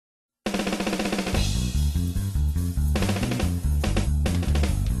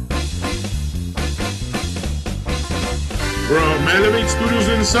From Elevate Studios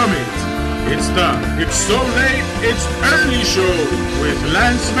in Summit, it's the It's So Late, It's Early show with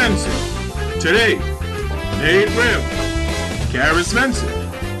Lance Svensson. Today, Nate Rayl, Kara Svensson,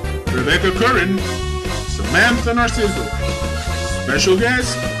 Rebecca Curran, Samantha Narciso. Special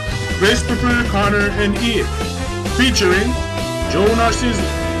guests, Christopher, Connor, and Ian, featuring Joe Narciso.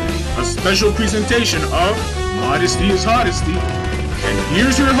 A special presentation of Modesty is Honesty. And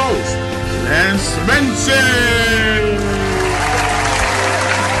here's your host, Lance Svensson.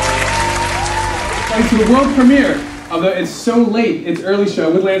 And to the world premiere of the It's So Late, It's Early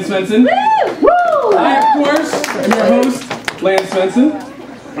show with Lance Svensson. Woo! I, of course, am your host, Lance Svensson.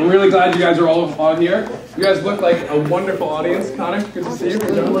 I'm really glad you guys are all on here. You guys look like a wonderful audience. Connor, good to see you.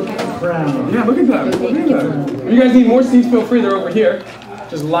 Look at the crowd. Yeah, look at them. Look at them. If you guys need more seats, feel free. They're over here.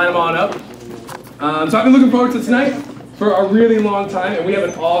 Just line them on up. So I've been looking forward to tonight for a really long time, and we have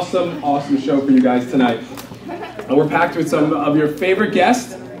an awesome, awesome show for you guys tonight. And we're packed with some of your favorite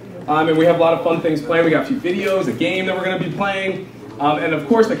guests. And we have a lot of fun things planned. We got a few videos, a game that we're going to be playing, and of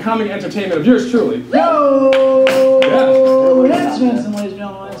course the comic entertainment of yours truly. Yo! Yeah. Lance Svensson, ladies and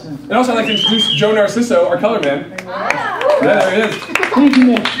gentlemen, Lance Svensson. And also I'd like to introduce Joe Narciso, our color man. Yeah, there he is. Thank you,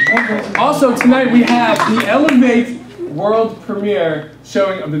 Nick. Also tonight we have the Elevate world premiere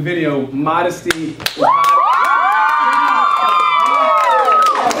showing of the video Modesty.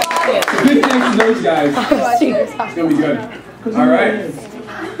 Big thanks to those guys. It's going to be good. All right.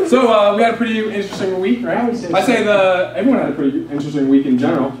 So we had a pretty interesting week, right? I say everyone had a pretty interesting week in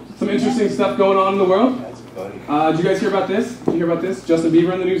general. Some interesting stuff going on in the world. Did you guys hear about this? Did you hear about this? Justin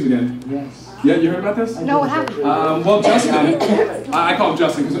Bieber in the news again. Yes. Yeah, you heard about this? No, what happened? Well, Justin, I call him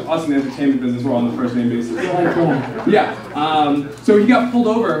Justin because us in the entertainment business, we're all on the first name basis. Yeah. So he got pulled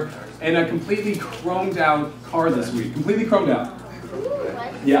over in a completely chromed out car this week. Completely chromed out.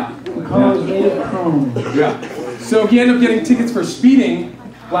 Yeah. The car was made of chrome. Yeah. So he ended up getting tickets for speeding,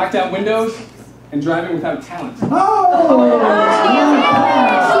 blacked out windows, and driving without talent. Oh!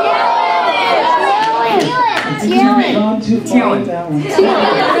 Talent. I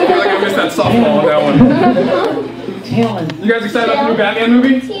feel like I missed that softball on that one. Talent. You guys excited about the new Batman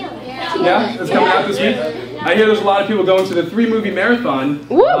movie? Yeah? It's coming out this week? I hear there's a lot of people going to the 3-movie marathon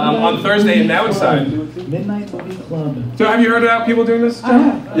on Thursday in Mounside. Midnight Movie Club. So have you heard about people doing this? I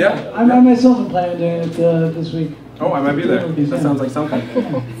have. Yeah? I myself am planning on doing it this week. Oh, I might be there. That sounds like something.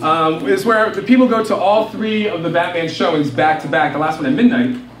 It's where the people go to all 3 of the Batman showings back to back, the last one at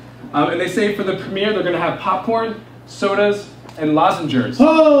midnight. And they say for the premiere they're going to have popcorn, sodas, and lozenges.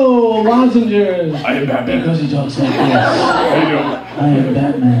 Oh, lozenges! I am Batman. Because he talks like this. How you doing? I am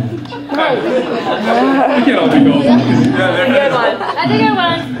Batman. You can't all be gold. Yeah, That's a good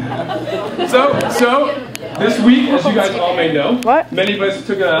one. So this week, as you guys all may know, many of us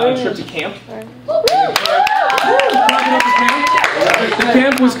took a trip to camp. The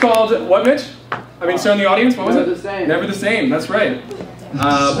camp was called what, Mitch? I mean, sir in the audience, what was it? Never the Same. Never the Same, that's right.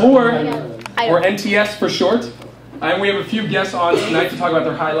 Or NTS for short. And we have a few guests on tonight to talk about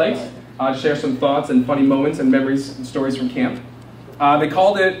their highlights, share some thoughts and funny moments and memories and stories from camp. They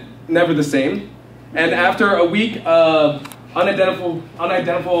called it Never the Same. And after a week of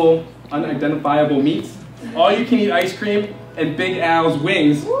unidentifiable meats, all-you-can-eat ice cream, and Big Al's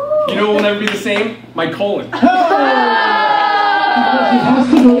wings, you know what will never be the same? My colon.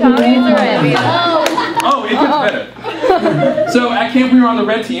 Oh, it gets better. So at camp we were on the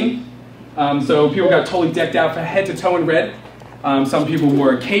red team. So people got totally decked out from head to toe in red. Some people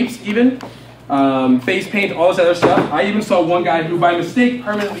wore capes even, face paint, all this other stuff. I even saw one guy who by mistake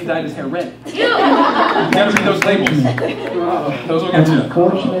permanently dyed his hair red. You gotta read those labels. Those will get you.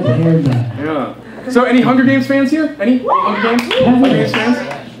 Unfortunate hair dye. Yeah. So any Hunger Games fans here? Any Hunger Games? Hunger Games fans?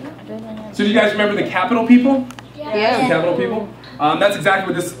 So do you guys remember the Capitol people? Yeah. The Capitol people? That's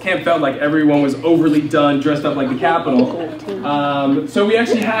exactly what this camp felt like. Everyone was overly done, dressed up like the Capitol. So we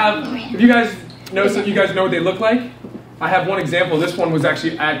actually have, if you guys notice, if you guys know what they look like, I have one example. This one was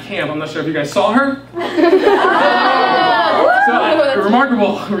actually at camp. I'm not sure if you guys saw her. So a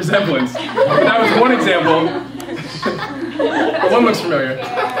remarkable resemblance. But that was one example. But one looks familiar.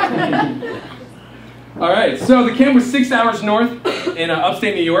 All right, so the camp was 6 hours north in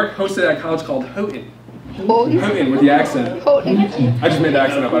upstate New York, hosted at a college called Houghton. Houghton with the accent. I just made the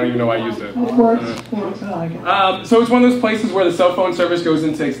accent up. I don't even know why I used it. It works. I like it. So it's one of those places where the cell phone service goes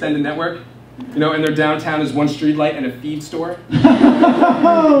into extended network. You know, and their downtown is one street light and a feed store.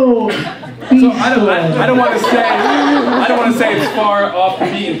 Oh, So I don't want to say it's far off the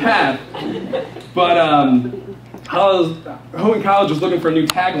beaten path, but Houghton College was looking for a new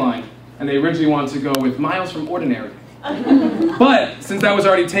tagline, and they originally wanted to go with "Miles from Ordinary." But since that was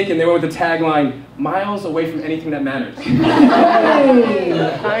already taken, they went with the tagline, "Miles away from anything that matters."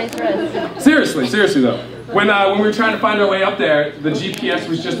 Seriously though. When we were trying to find our way up there, the GPS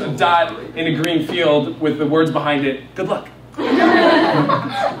was just a dot in a green field with the words behind it, "Good luck." That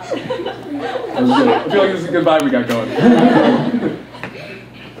was good. I feel like this is a good vibe we got going.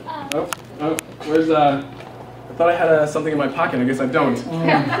 Where's I thought I had something in my pocket. I guess I don't. Do you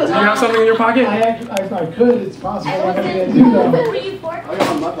have something in your pocket? I could. It's possible. I'm going to do though.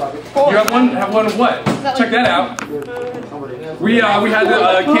 You have one? Have one of what? Check that out. We had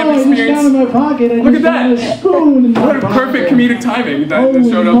the camp experience. Down in my pocket. Look at that! What a perfect comedic timing that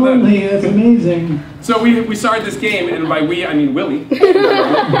showed up then. That's amazing. So we started this game, and by we I mean Willie.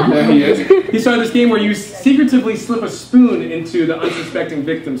 There he is. He started this game where you secretively slip a spoon into the unsuspecting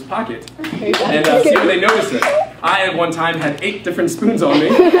victim's pocket and see if they notice it. I at one time had 8 different spoons on me,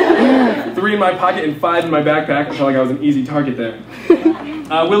 3 in my pocket and 5 in my backpack. I felt like I was an easy target there.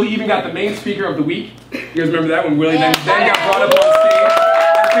 Willie even got the main speaker of the week. You guys remember that when Willie then got brought up on stage?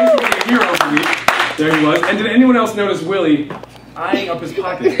 Basically a hero of the week. There he was. And did anyone else notice Willie eyeing up his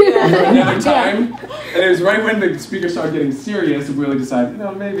pocket another time? And it was right when the speaker started getting serious, Willie decided,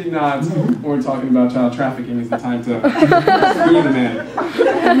 no, maybe not. When we're talking about child trafficking is the time to spoon the man.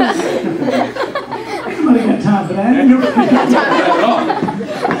 Nobody got time for that. Nobody got time for that at all.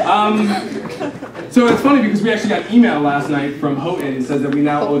 So it's funny because we actually got email last night from Houghton. It says that we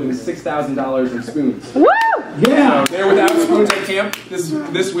now owe them $6,000 in spoons. Woo! Yeah. So they're without spoons at camp.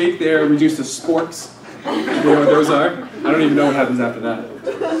 This week they're reduced to sporks. You know what those are? I don't even know what happens after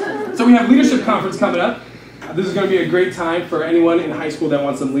that. So we have leadership conference coming up. This is going to be a great time for anyone in high school that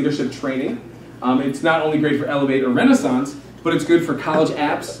wants some leadership training. It's not only great for Elevate or Renaissance, but it's good for college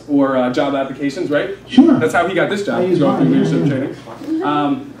apps or job applications, right? Sure. That's how he got this job. He's going through leadership training.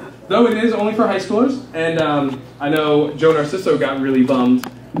 Though it is only for high schoolers, and I know Joe Narciso got really bummed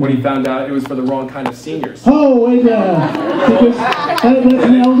when he found out it was for the wrong kind of seniors. Oh, wait, that's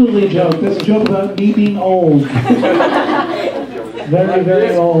an elderly joke. That's a joke about me being old. Very,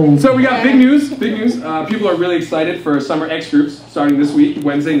 very old. So we got big news, big news. People are really excited for Summer X Groups starting this week,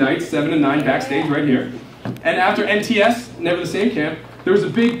 Wednesday night, 7 to 9, backstage right here. And after NTS, Never the Same Camp, there was a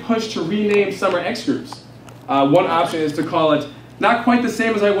big push to rename Summer X Groups. One option is to call it not quite the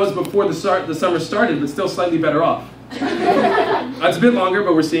same as I was before the summer started, but still slightly better off. That's a bit longer,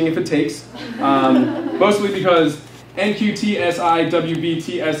 but we're seeing if it takes. Mostly because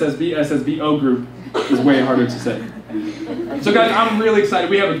NQTSIWBTSSBSSBO group is way harder to say. So guys, I'm really excited.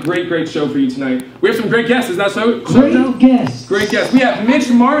 We have a great show for you tonight. We have some great guests, is that so? Great guests. Great guests. We have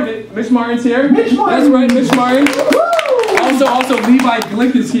Mitch Martin. Mitch Martin's here. Mitch Martin. That's right, Mitch Martin. Also Levi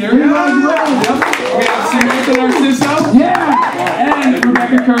Glick is here. Yeah. Yep. We have Samantha Narciso. Yeah. And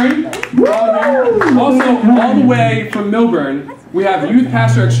Rebecca Curran. Also, all the way from Milburn, we have youth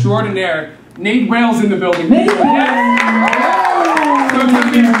pastor extraordinaire Nate Rayl's in the building. Nate Rayl. So it's going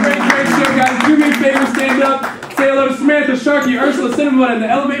to be a great show, guys. Do me a favor, stand up. Say hello to Samantha, Sharkey, Ursula, Cinnamon, and the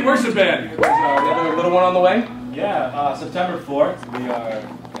Elevate Worship Band. We have a little one on the way. Yeah, September 4th, we are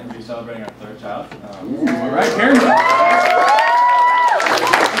going to be celebrating our 3rd child. All right, Karen.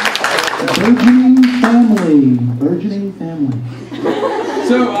 Burgeoning family.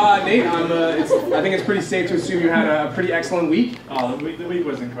 So, Nate, I think it's pretty safe to assume you had a pretty excellent week. Oh, the week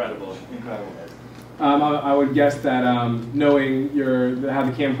was incredible. I would guess that knowing how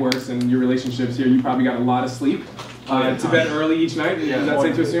the camp works and your relationships here, you probably got a lot of sleep. To bed early each night, is that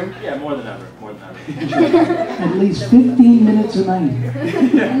safe to assume? Yeah, more than ever. At least 15 minutes a night.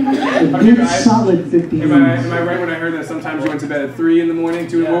 A good solid 15 minutes. Am I right when I heard that sometimes you went to bed at 3 in the morning?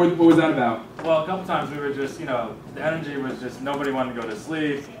 Too? Yeah. What was that about? Well, a couple times we were just, the energy was just, nobody wanted to go to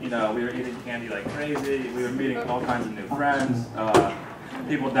sleep. We were eating candy like crazy. We were meeting all kinds of new friends.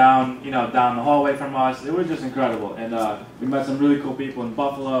 People down the hallway from us. It was just incredible. And we met some really cool people in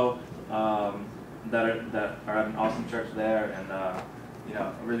Buffalo that are at an awesome church there. And, a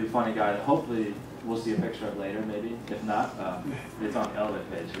really funny guy that hopefully we'll see a picture of later, maybe. If not, it's on the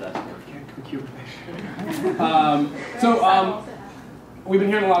Elevate page, so that's good. We've been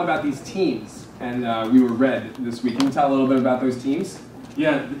hearing a lot about these teams, and we were red this week. Can you tell a little bit about those teams?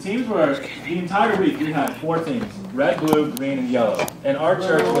 Yeah, the teams were, the entire week we had 4 teams, red, blue, green, and yellow. And our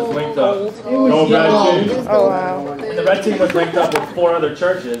church was linked up. Go red team. Oh, wow. And the red team was linked up with 4 other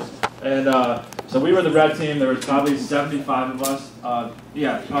churches. And so we were the red team. There was probably 75 of us.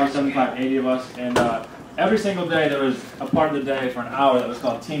 Probably 75, 80 of us. And every single day there was a part of the day for an hour that was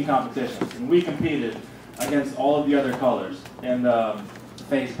called team competitions. And we competed against all of the other colors. And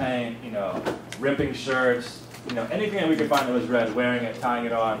face paint, ripping shirts, anything that we could find that was red, wearing it, tying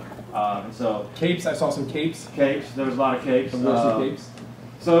it on. And so Capes, I saw some capes. Capes, there was a lot of capes. Some capes.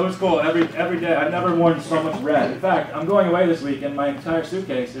 So it was cool. Every day, I've never worn so much red. In fact, I'm going away this week, and my entire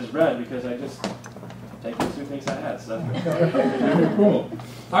suitcase is red because I just take the suitcase I had. So cool.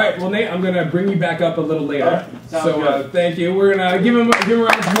 All right, well, Nate, I'm gonna bring you back up a little later. Right, so thank you. We're gonna give him a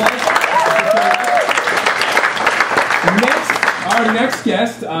round of applause. Our next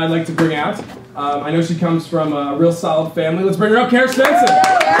guest, I'd like to bring out. I know she comes from a real solid family. Let's bring her up, Sven. So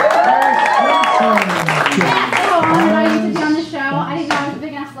honored I used to be on the show. I didn't know I was a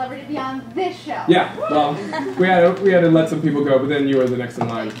big enough celebrity to be on this show. Yeah, well, we had to let some people go, but then you were the next in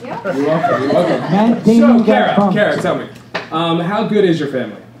line. Thank you. You're welcome. You're welcome. So, Kara, tell me, how good is your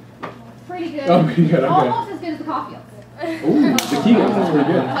family? Pretty good. Oh, pretty good. Okay. Almost as good as the coffee. Ooh, the Kegels. That's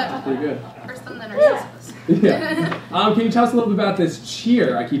pretty good. That's pretty good. First them, then ourselves. Yeah. Can you tell us a little bit about this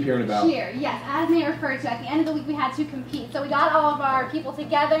cheer I keep hearing about? Cheer, yes. As Nate referred to, at the end of the week we had to compete. So we got all of our people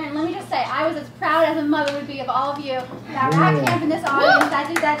together, and let me just say, I was as proud as a mother would be of all of you that were at camp in this audience that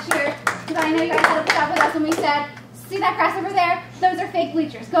did that cheer, because I know you guys had to put up with us when we said, see that grass over there? Those are fake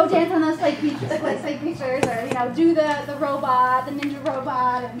bleachers. Go dance on those fake bleachers, or do the robot, the ninja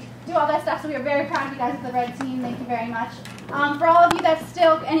robot, and do all that stuff. So we are very proud of you guys as the red team. Thank you very much. For all of you that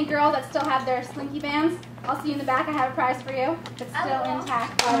still, any girls that still have their slinky bands, I'll see you in the back. I have a prize for you. It's still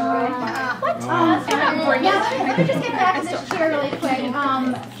intact. What? Let me just get back to this cheer really quick.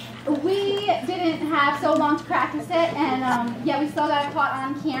 We didn't have so long to practice it, and yeah, we still got it caught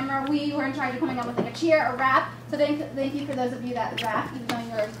on camera. We were in charge of coming up with like a cheer, a rap. So thank you for those of you that rap, even though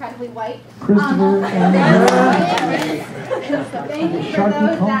you're incredibly white. Christopher So thank you for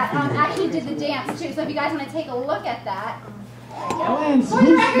those that actually did the dance too. So if you guys want to take a look at that. For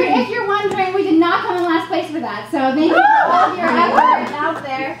the record, if you're wondering, we did not come in last place for that. So thank you for all of your effort out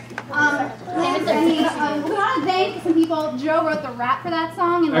there. We want to thank some people. Joe wrote the rap for that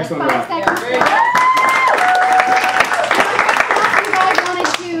song in like 5 seconds. You guys wanted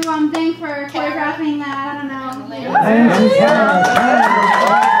to thank for choreographing that. I don't know.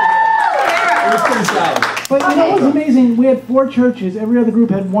 It was pretty solid. But you know what was amazing? We had 4 churches. Every other group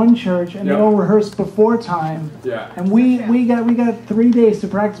had 1 church, and they all rehearsed before time. Yeah. And we got 3 days to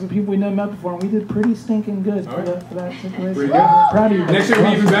practice with people we never met before, and we did pretty stinking good for that situation. Pretty good. Proud of you. Next year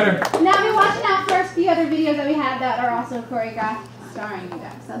will be even better. Now be watching out for a few other videos that we have that are also choreographed, starring you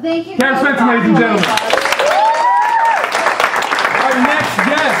guys. So thank you. Sven, ladies and gentlemen. Our next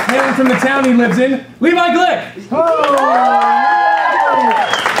guest, hailing from the town he lives in, Levi Glick.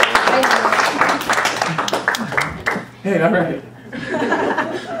 Hey, all right.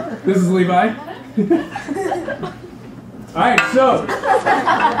 This is Levi. All right, so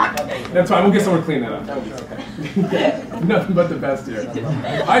that's fine. We'll get someone to clean that up. Nothing but the best here.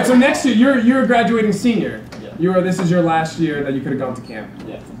 All right, so next year you're a graduating senior. This is your last year that you could have gone to camp.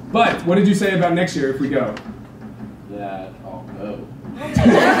 Yeah. But what did you say about next year if we go? Yeah, I'll go.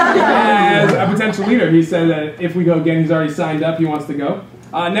 As a potential leader, he said that if we go again, he's already signed up. He wants to go.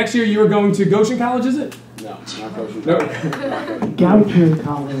 Next year, you are going to Goshen College, is it? No, not Goshen College. Goucher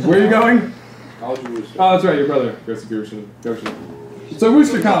College. Where are you going? College of Rooster. Oh, that's right. Your brother goes to Goshen. So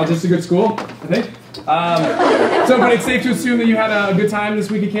Rooster College, it's a good school, I think. But it's safe to assume that you had a good time this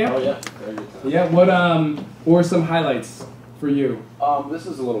week at camp? Oh, yeah. Very good time. Yeah, what were some highlights for you? This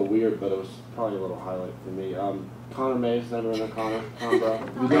is a little weird, but it was probably a little highlight for me. Connor Mays, never met Connor. Bro.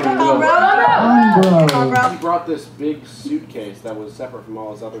 He brought this big suitcase that was separate from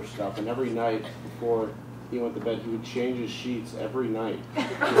all his other stuff, and every night before he went to bed, he would change his sheets every night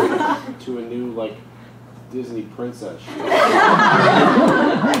to a new, like, Disney princess sheet.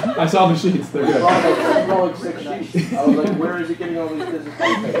 I saw the sheets, they're good. He brought like 6 sheets. I was like, where is he getting all these Disney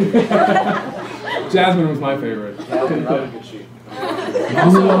sheets? Jasmine was my favorite. Jasmine, that was a good sheet.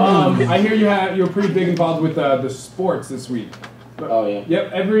 Also, I hear you're pretty big involved with the sports this week. Oh, yeah.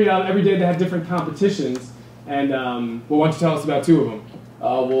 Yep, every day they have different competitions, and why don't you tell us about 2 of them?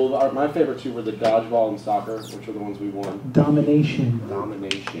 My favorite 2 were the dodgeball and soccer, which are the ones we won. Domination.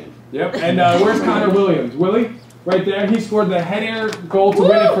 Yep, and where's Connor Williams? Willie? Right there. He scored the head air goal to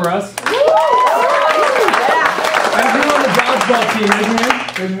win it for us. And if you're on the dodgeball team, raise your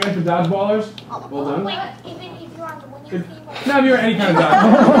hand. Raise your hand for dodgeballers. Well done. Wait, even if you're on the winning team? No, if you're any kind of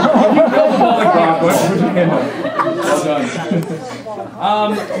dodgeball. If you build the ball like that, put your hand up. Well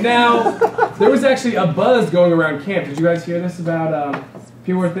done. Now, there was actually a buzz going around camp. Did you guys hear this about,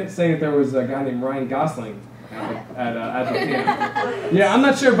 people were saying that there was a guy named Ryan Gosling at the camp. Yeah, I'm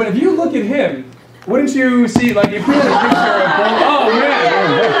not sure, but if you look at him, wouldn't you see, like, if we had a picture of both, oh man!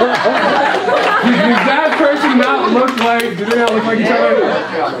 Does that person not look like, do they not look like each other?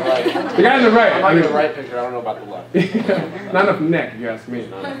 The guy on the right. I'm in the right picture, I don't know about the left. Not enough neck, if you ask me.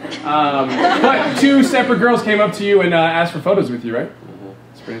 But two separate girls came up to you and asked for photos with you, right?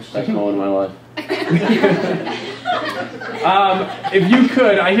 It's pretty interesting. That's all in my life. If you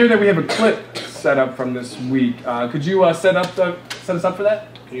could, I hear that we have a clip set up from this week. Could you set us up for that?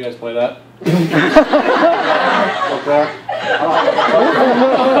 Can you guys play that? What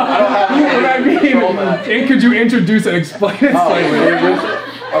I mean, and could you introduce and explain it slightly?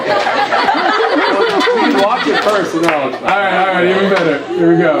 Okay. Please watch it first and then I'll explain. Alright, even better.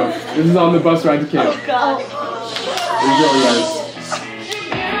 Here we go. This is on the bus ride to camp. Oh, God. Here we go, guys.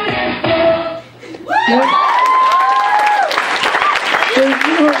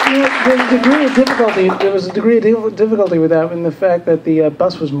 There was a degree of difficulty with that in the fact that the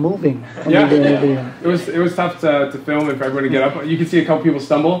bus was moving. Yeah, it was tough to film and for everyone to get up. You can see a couple people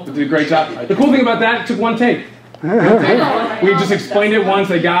stumble. They did a great job. The cool thing about that, it took one take. We just explained it once,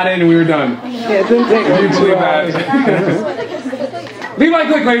 they got it, and we were done. Yeah, it didn't take Can you believe that? Levi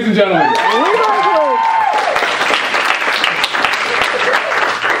Glick, ladies and gentlemen.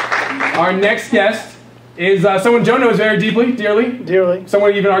 Our next guest is someone Joe knows very dearly. Dearly.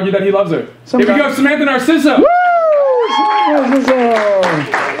 Someone even argued that he loves her. Here we go, Samantha Narciso. Woo!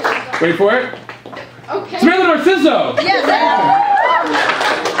 Narciso. Wait for it. Okay. Samantha Narciso. Yes.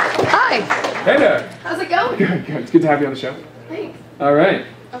 Hi. Hey there. How's it going? Good. It's good to have you on the show. Thanks. All right.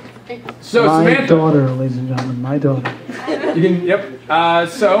 Okay. So my Samantha. daughter, ladies and gentlemen, my daughter. You can. Yep.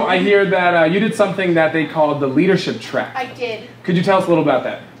 So I hear that you did something that they called the leadership track. I did. Could you tell us a little about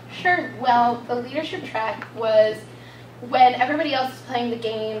that? Sure. Well, the leadership track was when everybody else was playing the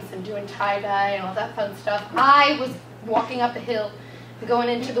games and doing tie-dye and all that fun stuff. I was walking up a hill and going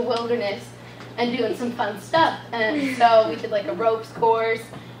into the wilderness and doing some fun stuff. And so we did like a ropes course.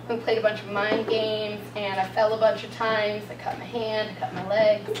 We played a bunch of mind games, and I fell a bunch of times. I cut my hand, I cut my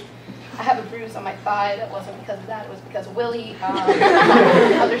leg. I have a bruise on my thigh. That wasn't because of that. It was because of Willie.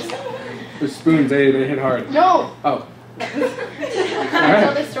 Other stuff. The spoons, they hit hard. No. Oh. Can I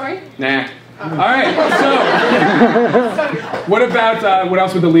tell this story? Nah. All right. So, what about what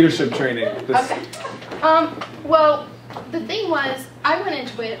else with the leadership training? Okay. Well, the thing was, I went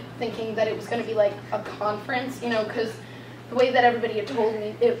into it thinking that it was going to be like a conference, you know, because the way that everybody had told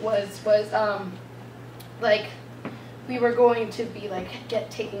me it was like we were going to be like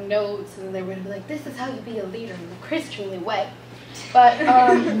taking notes, and they were going to be like, this is how you be a leader in a Christianly way. But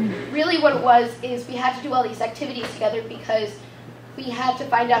really what it was is we had to do all these activities together because we had to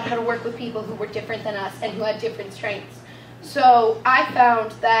find out how to work with people who were different than us and who had different strengths. So I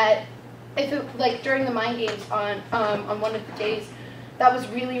found that if it, like during the mind games on one of the days, that was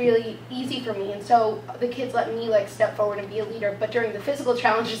really, really easy for me. And so the kids let me like step forward and be a leader. But during the physical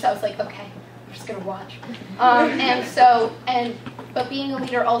challenges, I was like, okay, I'm just gonna watch. But being a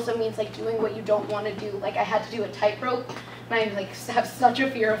leader also means like doing what you don't want to do. Like I had to do a tightrope, and I like have such a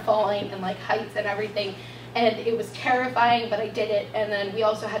fear of falling and like heights and everything. And it was terrifying, but I did it. And then we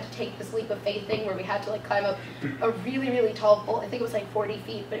also had to take this leap of faith thing where we had to like climb up a really, really tall pole. I think it was like 40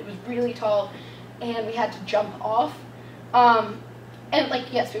 feet, but it was really tall. And we had to jump off. And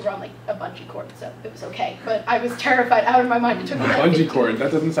like, yes, we were on like a bungee cord, so it was okay. But I was terrified out of my mind. It took me like bungee cord?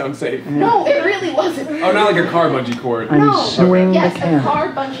 That doesn't sound safe. No, it really wasn't. Oh, not like a car bungee cord. No. Swing yes, the camera. a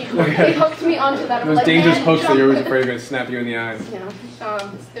car bungee cord. They hooked me onto that. Those like, dangerous hooks that you're always jump. afraid are going to snap you in the eyes. You know,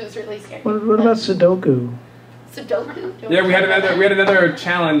 it was really scary. What about Sudoku? Sudoku? Yeah, we had another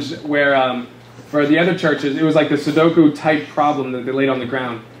challenge where for the other churches it was like the Sudoku type problem that they laid on the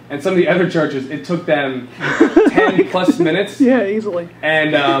ground, and some of the other churches it took them 10 plus minutes. Yeah, easily.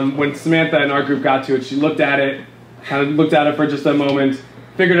 And when Samantha and our group got to it, she looked at it, kind of looked at it for just a moment,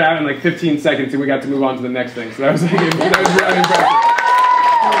 figured it out in like 15 seconds, and we got to move on to the next thing. So that was really impressive.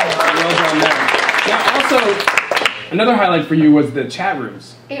 Well done there. Now, also, another highlight for you was the chat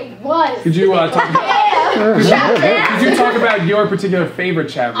rooms. It was. Could you talk about your particular favorite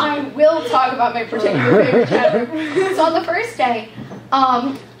chat room? I will talk about my particular favorite chat room. So on the first day,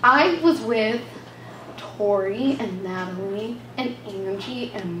 I was with Tori and Natalie and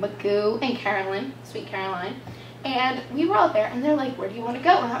Angie and Magoo and Carolyn, sweet Caroline, and we were all there, and they're like, where do you want to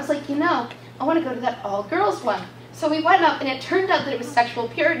go? And I was like, you know, I want to go to that all-girls one. So we went up, and it turned out that it was sexual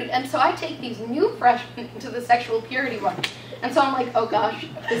purity, and so I take these new freshmen into the sexual purity one. And so I'm like, oh gosh,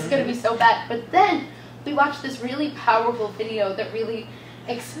 this is going to be so bad. But then we watched this really powerful video that really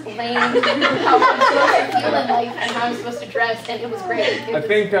explained how I'm supposed to feel in life and how I'm supposed to dress, and it was great. I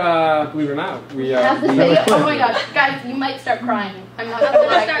think, believe it or not, we have this video. Oh my gosh, guys, you might start crying. I'm not gonna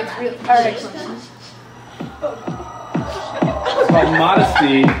lie, it's It's called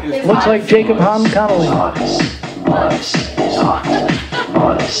Modesty. Looks like Jacob Hahn Connolly. Modest is hot.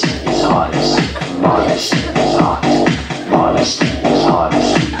 Modest is hottest. Modest is hot. Modest is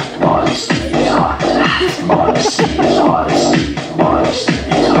hottest. Modest is hot. Modest is hottest. Modest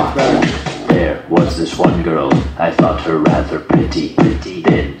is hot. There was this one girl, I thought her rather pretty.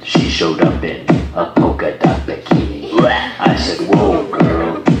 Then she showed up in a polka dot bikini. I said, whoa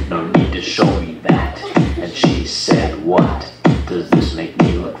girl, no need to show me that. And she said, what? Does this make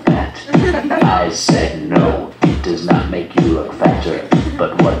me look fat? I said, no, it does not make you look fatter.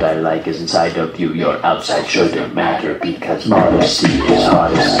 But what I like is inside of you, your outside shouldn't matter. Because modesty is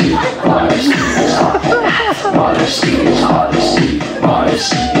honesty. Modesty is hot. Modesty is honesty.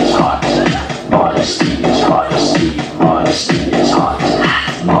 Modesty is hot. Modesty is honesty. Modesty is hot.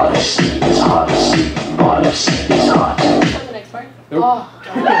 Modesty is honesty. Modesty is hot. Nope.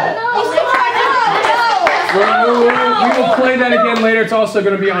 We will play that again later. It's also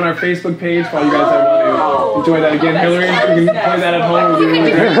going to be on our Facebook page for all you guys that want to enjoy that again. Hillary, you can play that at home. It'll be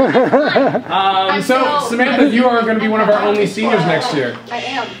really great. So, Samantha, you are going to be one of our only seniors next year. I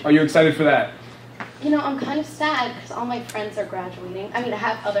am. Are you excited for that? You know, I'm kind of sad because all my friends are graduating. I mean, I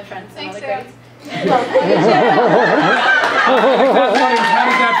have other friends in other grades. How does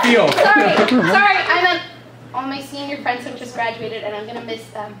that feel? Sorry, I meant all my senior friends have just graduated and I'm going to miss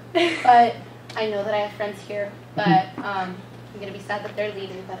them. But I know that I have friends here, but I'm going to be sad that they're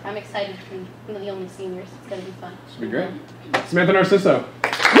leaving, but I'm excited to be one of the only seniors. It's going to be fun. Should be great. Samantha Narciso.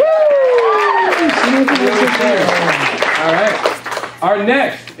 All right. Our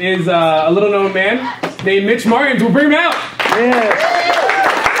next is a little known man named Mitch Martins. We'll bring him out.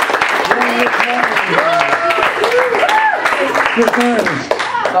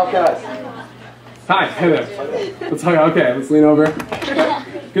 Yes. Hi, hey there. Let's lean over.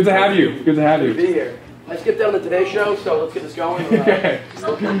 Good to have you. Good to have you. Be here. I skipped out on the Today Show, so let's get this going. Okay.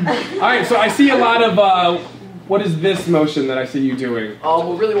 All right. So I see a lot of. What is this motion that I see you doing?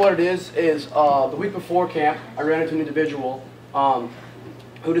 Well, really, what it is the week before camp, I ran into an individual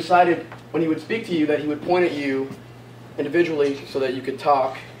who decided when he would speak to you that he would point at you individually so that you could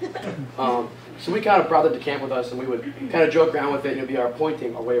talk. So we kind of brought it to camp with us, and we would kind of joke around with it, and it would be our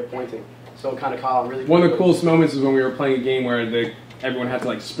way of pointing. So kind of caught on really. One of the coolest moments is when we were playing a game where everyone had to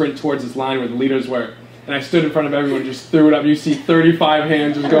like sprint towards this line where the leaders were, and I stood in front of everyone and just threw it up. You see 35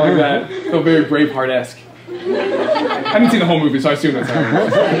 hands just going like that. Felt very Braveheart-esque. I haven't seen the whole movie, so I assume that's how it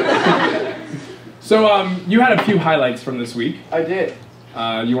was. So you had a few highlights from this week. I did.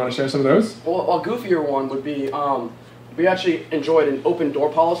 You want to share some of those? Well, a goofier one would be we actually enjoyed an open door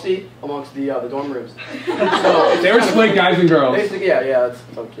policy amongst the dorm rooms. So they were split guys and girls. Basically, yeah, it's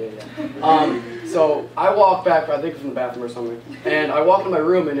okay, yeah. So I walked back, I think it was in the bathroom or something, and I walked in my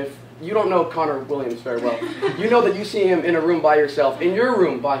room, and if you don't know Connor Williams very well, you know that you see him in a room by yourself, in your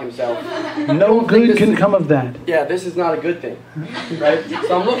room by himself. No good can come of that. Yeah, this is not a good thing, right?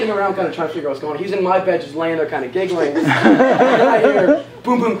 So I'm looking around kind of trying to figure out what's going on. He's in my bed just laying there kind of giggling, and then I hear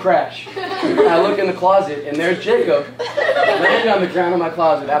boom, boom, crash. And I look in the closet, and there's Jacob laying on the ground in my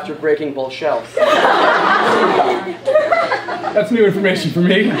closet after breaking both shelves. That's new information for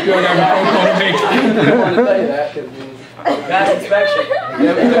me. I feel like I have a phone call to make. I didn't want to tell you that, because bad inspection.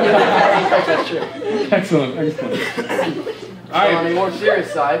 That's true. Excellent. All right. On a more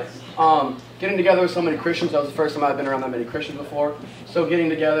serious side, getting together with so many Christians, that was the first time I've been around that many Christians before. So getting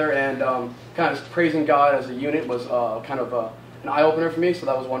together and kind of praising God as a unit was kind of an eye-opener for me, so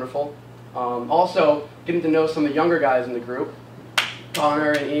that was wonderful. Also, getting to know some of the younger guys in the group,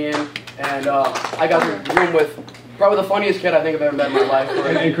 Connor and Ian, and I got to room with probably the funniest kid I think I've ever met in my life.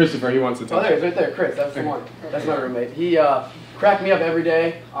 And Christopher, he wants to talk. Oh, there, he's right there, Chris, that's the one. That's my roommate. He cracked me up every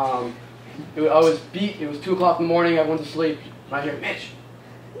day. I was beat, it was 2 o'clock in the morning, I went to sleep, and I hear, Mitch.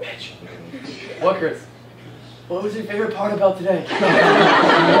 What, Chris? What was your favorite part about today?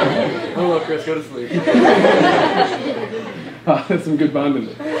 Hello, Chris, go to sleep. That's some good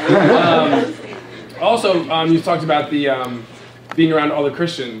bonding. Also, you talked about the being around all the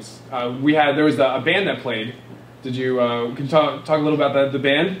Christians. There was a band that played. Did you can you talk a little about the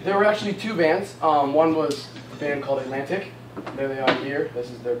band? There were actually 2 bands. One was a band called Atlantic. There they are here.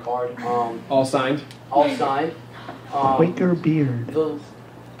 This is their card. All signed. All signed. Quaker Beard.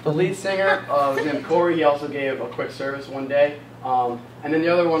 The lead singer was named Corey. He also gave a quick service one day. And then the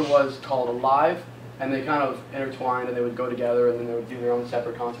other one was called Alive. And they kind of intertwined, and they would go together, and then they would do their own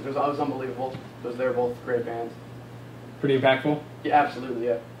separate concerts. It was unbelievable, because they're both great bands. Pretty impactful? Yeah, absolutely,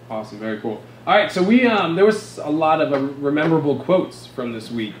 yeah. Awesome, very cool. All right, so there was a lot of memorable quotes from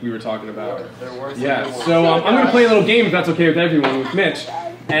this week we were talking about. There were yeah, so I'm going to play a little game, if that's okay with everyone, with Mitch.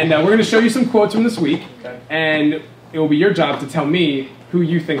 And we're going to show you some quotes from this week, and it will be your job to tell me who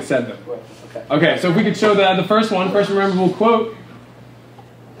you think said them. Okay, so if we could show the first one, first memorable quote.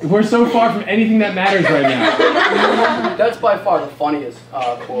 We're so far from anything that matters right now. That's by far the funniest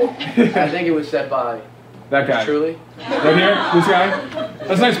quote. I think it was said by that guy. Truly. Right here, this guy.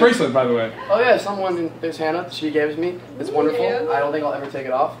 That's a nice bracelet, by the way. Oh yeah, there's Hannah. She gave it to me. It's wonderful. I don't think I'll ever take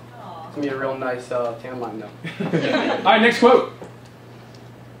it off. It's gonna be a real nice tan line though. All right, next quote.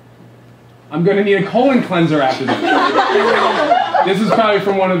 I'm gonna need a colon cleanser after this. This is probably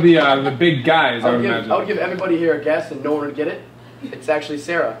from one of the big guys, I would imagine. I would give everybody here a guess and no one would get it. It's actually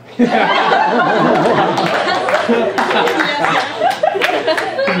Sarah.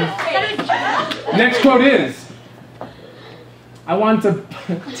 Next quote is, I want to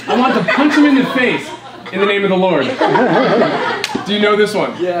punch him in the face in the name of the Lord. Do you know this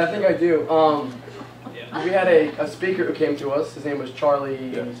one? Yeah, I think I do. We had a speaker who came to us. His name was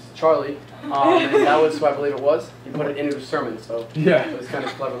Charlie. And that was who I believe it was. He put it into his sermon, so yeah, it was kind of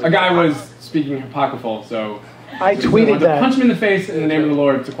clever. A guy was speaking apocryphal, so I tweeted that. Punch him in the face in the name of the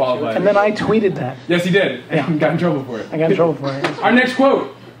Lord to qualify. And then I tweeted that. Yes, he did. And got in trouble for it. I got in trouble for it. Our next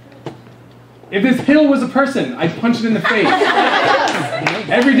quote. If this hill was a person, I'd punch it in the face.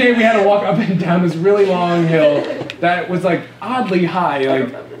 Every day we had to walk up and down this really long hill that was like oddly high.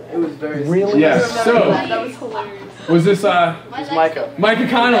 Like it was very really. Yeah. So that was hilarious. Was this It's Micah. Micah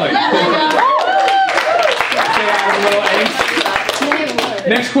Connolly.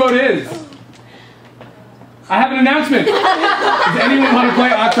 Next quote is, I have an announcement. Does anyone want to play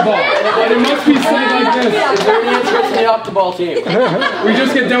octoball? And it must be said like this. Is there any interest in the octoball team? We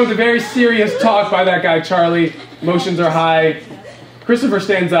just get done with a very serious talk by that guy, Charlie. Emotions are high. Christopher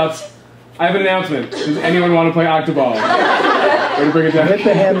stands up. I have an announcement. Does anyone want to play octoball? Way to bring it down. Hit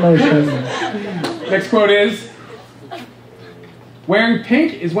the hand motion. Next quote is, wearing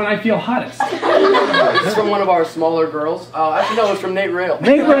pink is when I feel hottest. This is from one of our smaller girls. Actually, no, it's from Nate Rayl.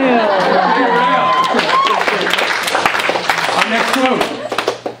 Nate Rayl. Our next quote.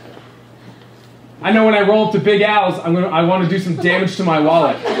 I know when I roll up to Big Al's, I want to do some damage to my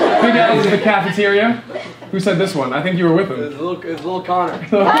wallet. Big Al's in the cafeteria. Who said this one? I think you were with him. It's little Connor. He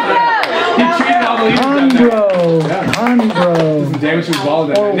treated all the leaders down there. Condro. Did some damage to his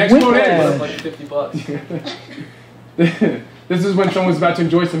wallet. Or Next quote is, like $50. this is when someone was about to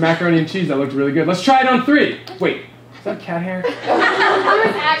enjoy some macaroni and cheese that looked really good. Let's try it on 3. Wait, is that cat hair? There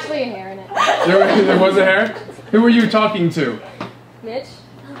was actually a hair in it. There was a hair? Who were you talking to? Mitch?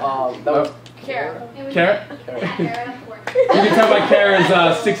 That was Kara. Kara? You can tell by Kara's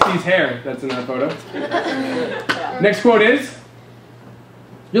 60s hair that's in that photo. Next quote is,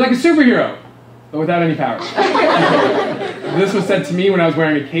 you're like a superhero, but without any powers. This was said to me when I was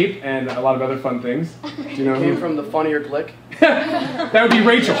wearing a cape and a lot of other fun things. Do you know came who? from the funnier Glick. That would be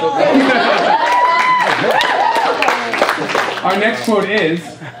Rachel. Our next quote is,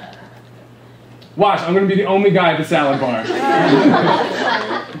 watch, I'm going to be the only guy at the salad bar.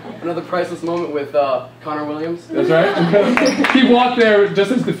 Another priceless moment with Connor Williams. That's right. He walked there just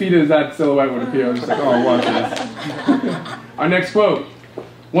as defeated as that silhouette would appear. I was just like, oh, watch this. Our next quote.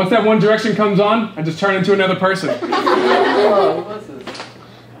 Once that One Direction comes on, I just turn into another person. What's this?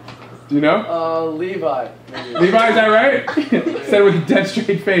 Do you know? Levi. Maybe. Levi, is that right? Said it with a dead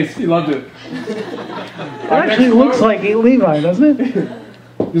straight face. He loved it. It actually looks like Levi, doesn't it?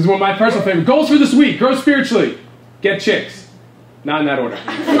 This is one of my personal favorites. Goals for this week. Grow spiritually. Get chicks. Not in that order.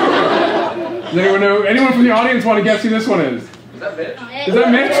 Does anyone know? Anyone from the audience want to guess who this one is? Is that Mitch? Is that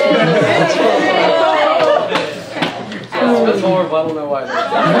Mitch? That's horrible. I don't know why.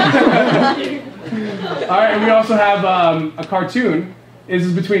 All right, and we also have a cartoon. This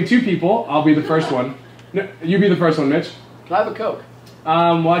is between 2 people. I'll be the first one. No, you be the first one, Mitch. Can I have a Coke?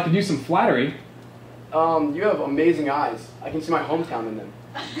 Well, I could use some flattery. You have amazing eyes. I can see my hometown in them.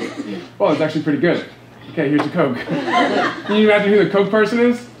 Well, it's actually pretty good. Okay, here's a Coke. Can you imagine who the Coke person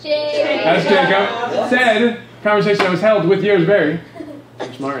is? Jacob. That's Jacob. Said, conversation that was held with yours very.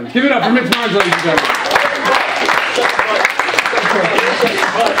 Mitch Martin. Give it up for Mitch Martin, ladies and gentlemen.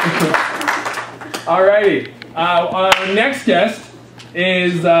 Alrighty. Our next guest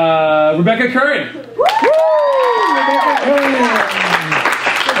is Rebecca Curran. Rebecca Curran.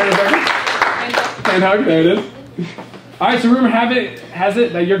 Hand hug, there it is. Alright, so rumor has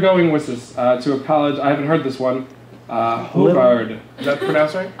it that you're going with us to a college. I haven't heard this one. Harvard. Is that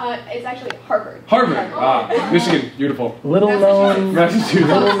pronounced right? It's actually Harvard. Harvard. Michigan. Beautiful. Little known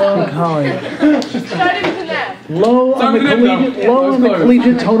college. Low on the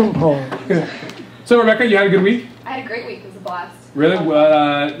collegiate totem pole. So Rebecca, you had a good week? I had a great week. It was a blast. Really?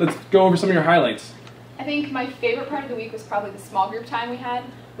 Let's go over some of your highlights. I think my favorite part of the week was probably the small group time we had.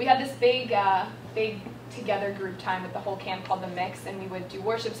 We had this big together group time with the whole camp called The Mix, and we would do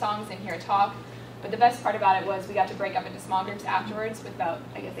worship songs and hear a talk. But the best part about it was we got to break up into small groups afterwards with about,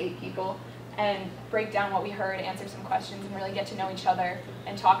 I guess, 8 people and break down what we heard, answer some questions, and really get to know each other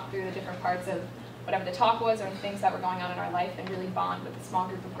and talk through the different parts of whatever the talk was or the things that were going on in our life and really bond with a small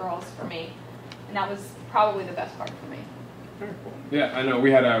group of girls for me. And that was probably the best part for me. Very cool. Yeah, I know.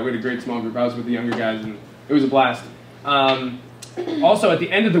 We had a great small group. I was with the younger guys, and it was a blast. Also, at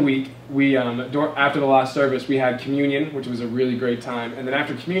the end of the week, we after the last service, we had communion, which was a really great time. And then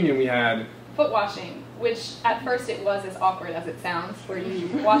after communion, we had foot washing, which at first it was as awkward as it sounds, where you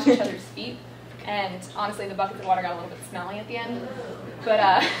wash each other's feet. And honestly, the buckets of water got a little bit smelly at the end.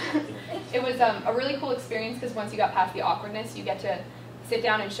 But it was a really cool experience because once you got past the awkwardness, you get to sit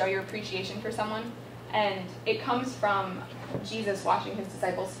down and show your appreciation for someone. And it comes from Jesus washing his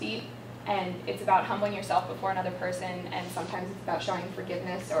disciples' feet. And it's about humbling yourself before another person, and sometimes it's about showing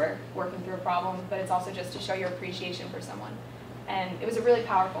forgiveness or working through a problem, but it's also just to show your appreciation for someone. And it was a really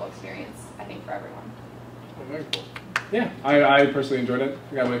powerful experience, I think, for everyone. Oh, very cool. Yeah, I personally enjoyed it.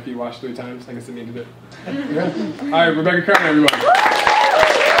 I got my feet washed 3 times. I guess I needed it. All right, Rebecca Crown, everyone.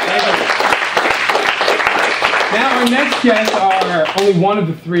 Thank you. Now our next guests are, only one of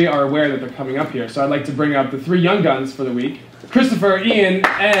the 3 are aware that they're coming up here, so I'd like to bring up the 3 young guns for the week. Christopher, Ian,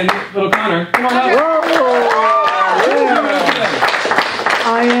 and little Connor. Come on up.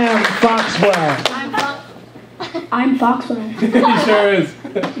 I am Foxwell. I'm Foxwell. He sure is.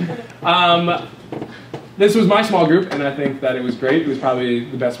 This was my small group, and I think that it was great. It was probably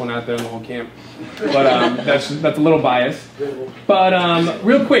the best one out there in the whole camp. But that's a little biased. But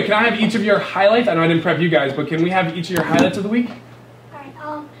real quick, can I have each of your highlights? I know I didn't prep you guys, but can we have each of your highlights of the week? All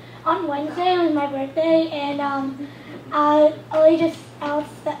right. On Wednesday was my birthday, and I'll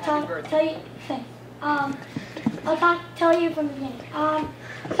tell you from the beginning.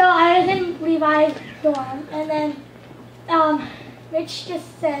 So I was in Levi's dorm, and then Rich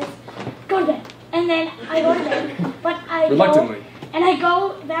just says, "Go to bed." And then I go to bed, but reluctantly. I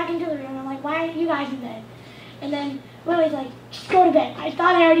go back into the room. I'm like, "Why aren't you guys in bed?" And then Lily's like, "Just go to bed. I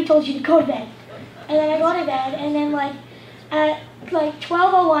thought I already told you to go to bed." And then I go to bed, and then at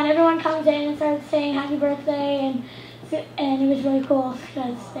 12:01, everyone comes in and starts saying happy birthday, and it was really cool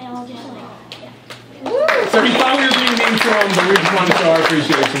because they all just yeah. So we thought we were being mean to him, but we just wanted to show our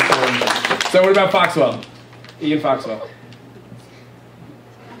appreciation for him. So what about Foxwell? Ian Foxwell.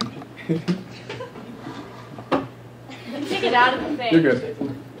 Take it out of the thing. You're good.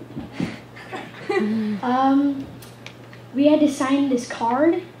 We had to sign this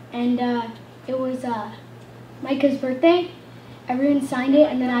card, and it was Micah's birthday. Everyone signed it,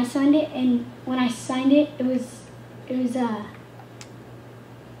 and then I signed it, and when I signed it, it was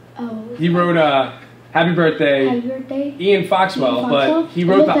he wrote happy birthday, Ian Foxwell, but he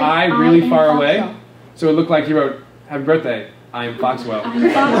wrote the I really far away, so it looked like he wrote happy birthday, I am Foxwell.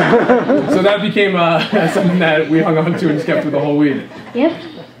 So that became something that we hung on to and just kept through the whole week. Yep.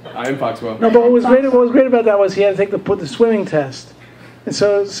 I am Foxwell. No, but what was great about that was he had to take the swimming test. And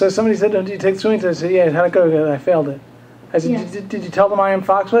so somebody said, "Did you take the swimming test?" I said, "Yeah, how'd it go?" I failed it. I said, Yeah. Did you tell them I am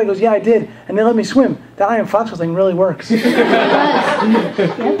Foxwell? He goes, "Yeah, I did. And they let me swim. That I am Foxwell thing really works." Yep.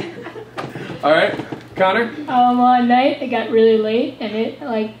 All right, Connor? One night, it got really late, and it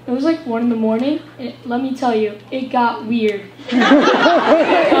was like 1 in the morning. Let me tell you, it got weird. And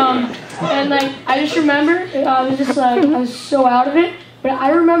I just remember, I was so out of it, but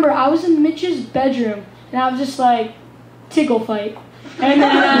I remember I was in Mitch's bedroom, and I was just like, tickle fight. And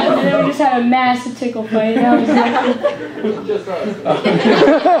then we just had a massive tickle fight. And I was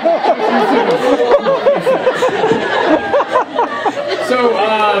So,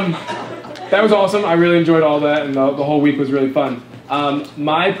 that was awesome. I really enjoyed all that, and the whole week was really fun.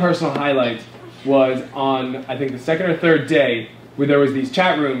 My personal highlight was on, I think, the 2nd or 3rd day, where there was these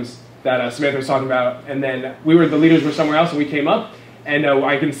chat rooms that Samantha was talking about, and then the leaders were somewhere else, and we came up, and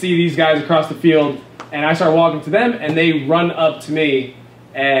I can see these guys across the field, and I start walking to them, and they run up to me,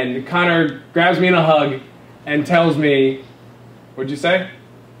 and Connor grabs me in a hug and tells me, what'd you say?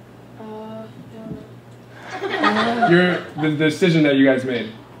 The decision that you guys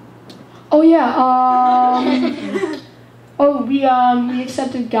made. oh yeah, we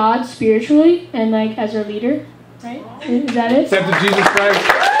accepted God spiritually and as our leader, right? Is that it? Accepted Jesus Christ.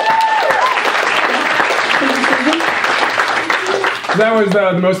 So that was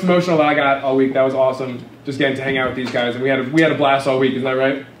the most emotional that I got all week. That was awesome, just getting to hang out with these guys, and we had a blast all week. Isn't that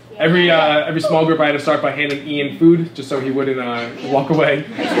right? Every small group I had to start by handing Ian food just so he wouldn't walk away.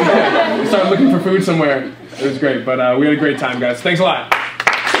 We started looking for food somewhere. It was great, but we had a great time, guys. Thanks a lot.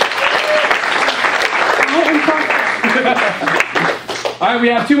 All right, we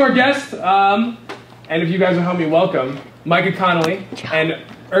have 2 more guests. And if you guys will help me welcome Micah Connolly and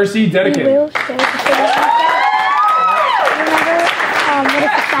Ursi Dedikin.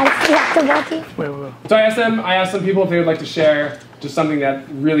 So I asked some people if they would like to share just something that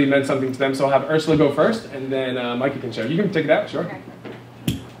really meant something to them. So I'll have Ursula go first, and then Micah can share. You can take it out, sure. Okay.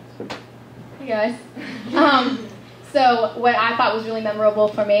 Hey guys. So what I thought was really memorable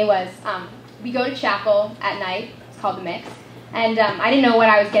for me was we go to chapel at night. It's called The Mix. And I didn't know what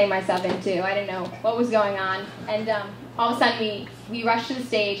I was getting myself into. I didn't know what was going on. And all of a sudden we rush to the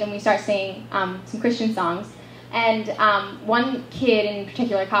stage and we start singing some Christian songs. And one kid in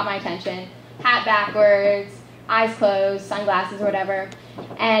particular caught my attention. Hat backwards, eyes closed, sunglasses or whatever.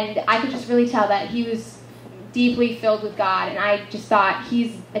 And I could just really tell that he was deeply filled with God. And I just thought,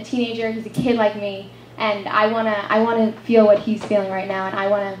 he's a teenager, he's a kid like me. And I wanna feel what he's feeling right now. And I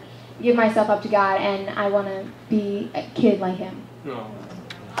wanna give myself up to God, and I want to be a kid like him. Oh.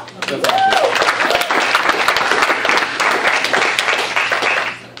 That's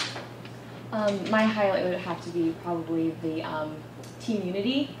awesome. My highlight would have to be probably the team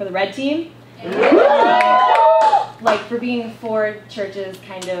unity for the red team. Like for being 4 churches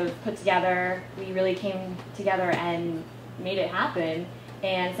kind of put together, we really came together and made it happen.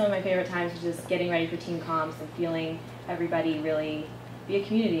 And some of my favorite times was just getting ready for team comps and feeling everybody really be a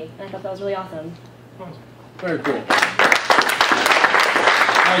community, and I thought that was really awesome. Very cool. All right,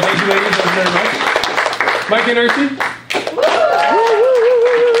 thank you, ladies. Thank you very much. Mike and Ursi.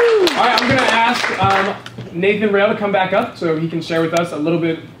 All right, I'm going to ask Nathan Rayl to come back up so he can share with us a little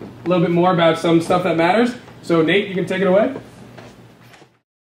bit more about some stuff that matters. So, Nate, you can take it away.